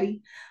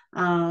GoDaddy.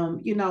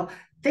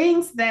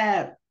 Things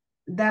that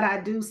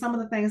I do, some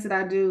of the things that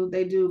I do,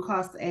 they do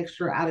cost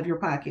extra out of your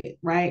pocket,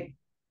 right?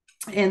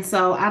 And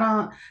so I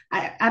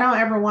don't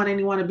ever want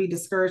anyone to be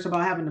discouraged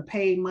about having to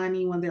pay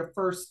money when they're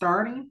first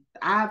starting.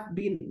 I've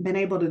been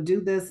able to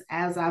do this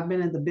as I've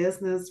been in the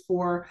business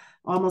for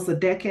almost a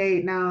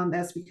decade now, and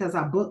that's because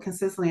I book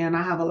consistently and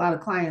I have a lot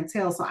of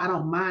clientele, so I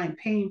don't mind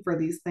paying for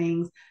these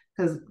things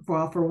because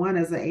for one,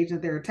 as an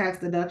agent, they're a tax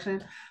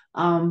deduction.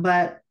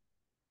 But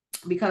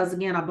because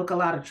again, I book a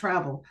lot of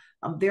travel.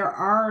 There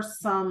are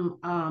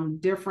some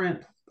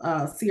different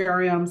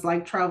CRMs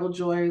like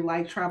TravelJoy,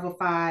 like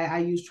Travelify. I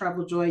use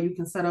TravelJoy. You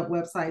can set up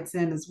websites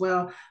in as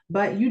well.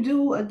 But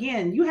you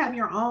have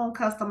your own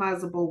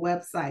customizable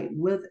website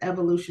with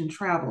Evolution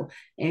Travel,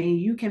 and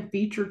you can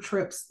feature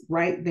trips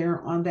right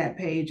there on that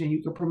page, and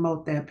you can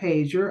promote that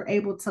page. You're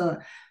able to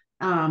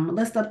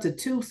list up to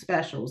 2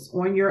 specials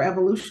on your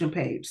Evolution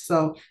page.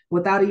 So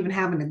without even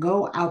having to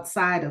go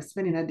outside of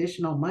spending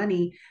additional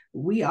money,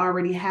 we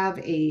already have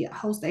a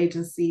host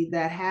agency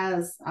that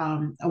has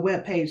a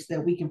web page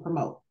that we can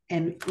promote.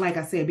 And like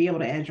I said, be able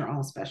to add your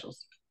own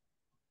specials.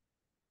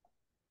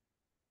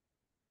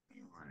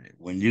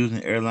 When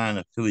using airline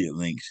affiliate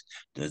links,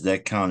 does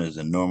that count as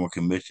a normal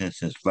commission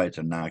since flights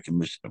are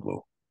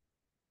non-commissionable?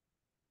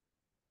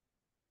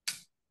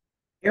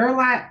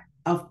 Airline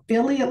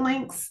affiliate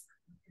links,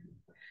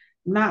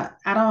 not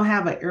I don't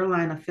have an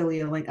airline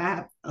affiliate link. I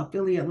have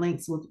affiliate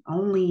links with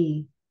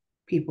only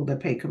people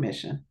that pay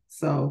commission.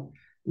 So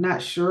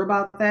not sure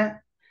about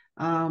that.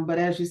 But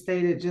as you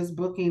stated, just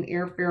booking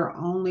airfare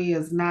only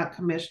is not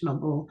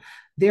commissionable.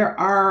 There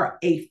are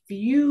a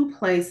few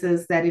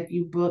places that if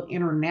you book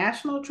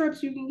international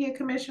trips, you can get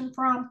commission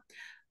from.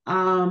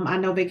 I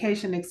know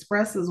Vacation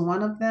Express is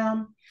one of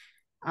them.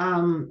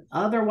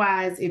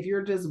 Otherwise, if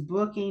you're just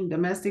booking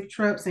domestic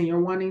trips and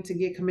you're wanting to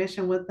get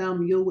commission with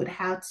them, you would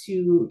have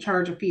to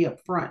charge a fee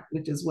up front,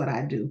 which is what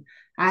I do.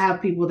 I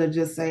have people that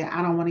just say,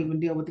 I don't want to even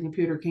deal with the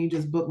computer. Can you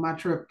just book my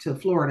trip to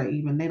Florida?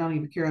 Even they don't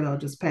even care, they'll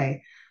just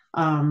pay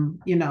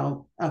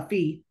a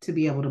fee to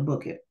be able to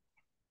book it.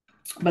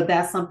 But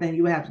that's something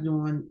you have to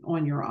do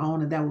on your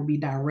own, and that will be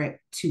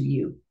direct to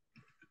you.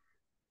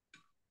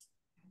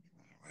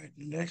 All right,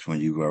 the next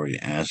one you've already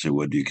answered.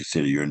 What do you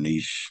consider your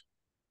niche?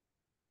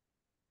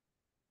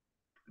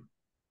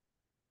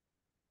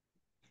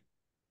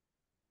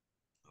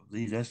 I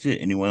believe that's it.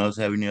 Anyone else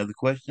have any other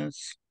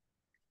questions?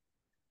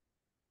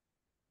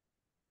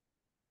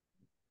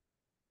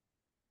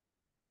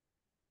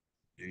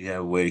 Do you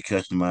have a way to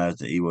customize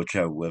the Evo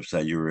Travel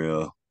website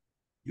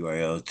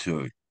URL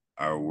to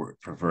our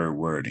preferred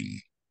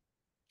wording?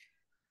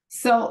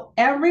 So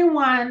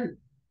everyone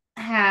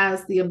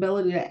has the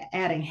ability to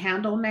add a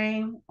handle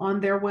name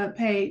on their web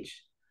page.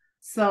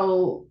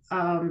 So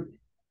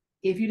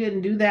if you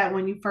didn't do that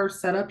when you first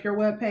set up your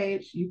web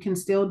page, you can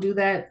still do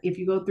that if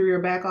you go through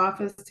your back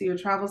office to your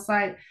travel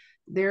site.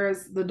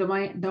 There's the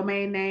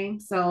domain name.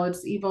 So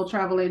it's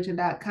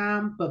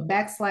evotravelagent.com, but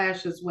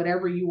backslash is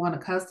whatever you want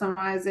to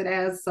customize it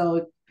as.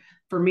 So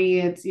for me,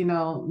 it's,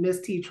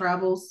 Miss T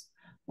Travels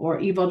or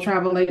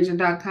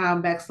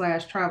evotravelagent.com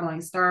backslash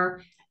traveling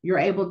star. You're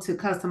able to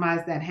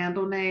customize that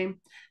handle name.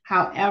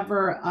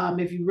 However,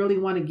 if you really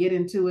want to get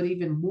into it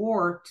even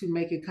more to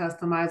make it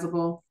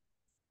customizable,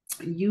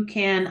 you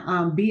can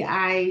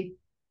BITYL.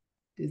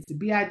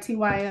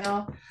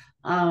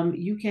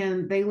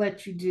 They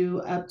let you do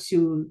up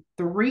to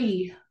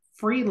 3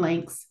 free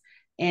links.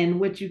 And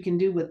what you can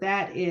do with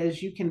that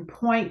is you can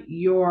point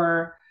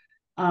you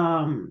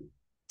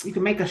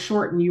can make a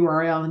shortened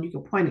URL and you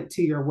can point it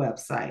to your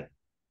website.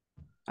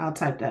 I'll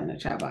type that in the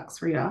chat box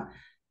for y'all.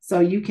 So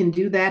you can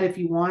do that if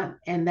you want,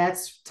 and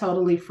that's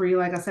totally free.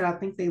 Like I said, I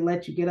think they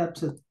let you get up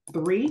to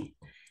 3.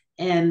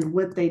 And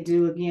what they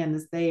do again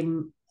is they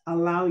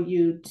allow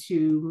you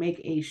to make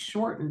a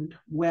shortened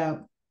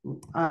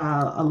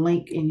a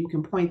link, and you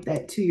can point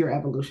that to your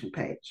evolution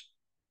page.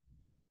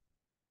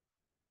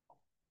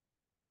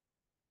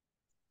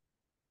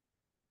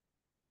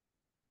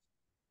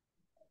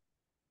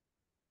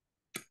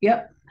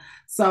 Yep.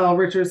 So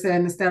Richard said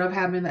instead of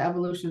having the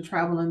evolution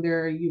travel in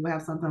there, you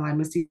have something like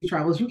Misty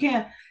Travels.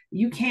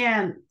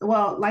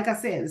 Well, like I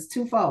said, it's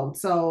twofold.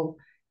 So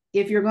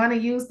if you're going to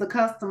use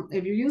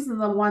if you're using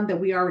the one that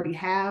we already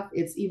have,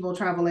 it's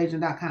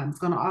evotravelagent.com. It's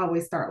going to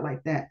always start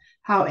like that.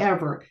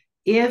 However,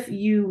 if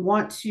you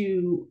want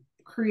to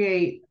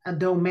create a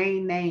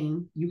domain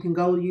name, you can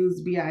go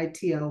use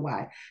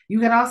BITLY. You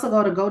can also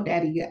go to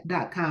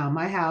GoDaddy.com.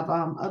 I have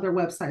other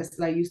websites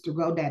that I use to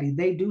GoDaddy.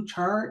 They do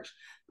charge,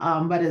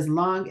 but as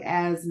long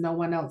as no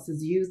one else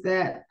has used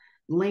that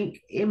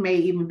link, it may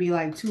even be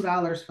like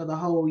 $2 for the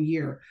whole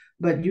year.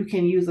 But you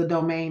can use a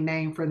domain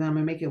name for them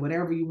and make it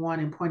whatever you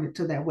want and point it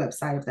to that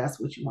website if that's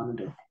what you want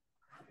to do.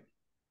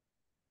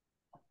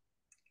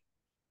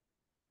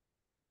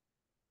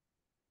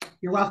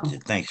 You're welcome.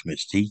 Thanks,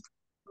 Miss T.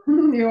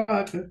 You're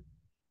welcome.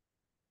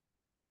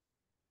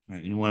 All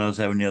right, anyone else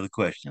have any other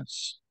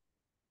questions?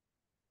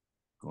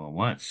 Going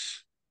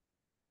once.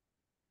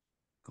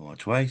 Going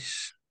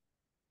twice.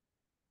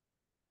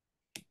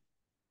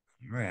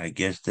 All right, I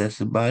guess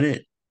that's about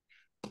it.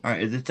 All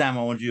right, at this time,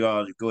 I want you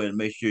all to go ahead and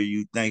make sure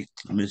you thank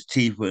Miss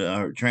T for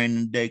her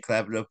training today.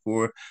 Clap it up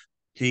for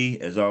T.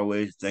 As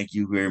always, thank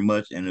you very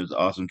much, and it was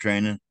awesome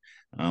training.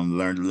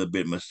 Learned a little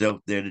bit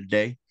myself there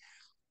today.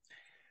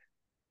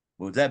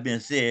 Well, with that being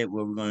said,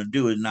 what we're going to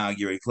do is now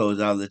get ready to close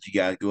out. Let you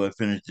guys go and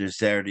finish this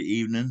Saturday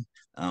evening.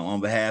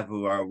 On behalf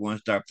of our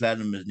one-star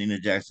platinum, Ms. Nina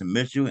Jackson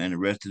Mitchell, and the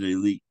rest of the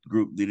elite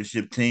group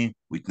leadership team,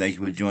 we thank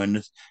you for joining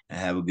us, and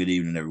have a good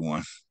evening,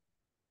 everyone.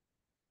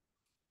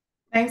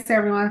 Thanks,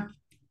 everyone.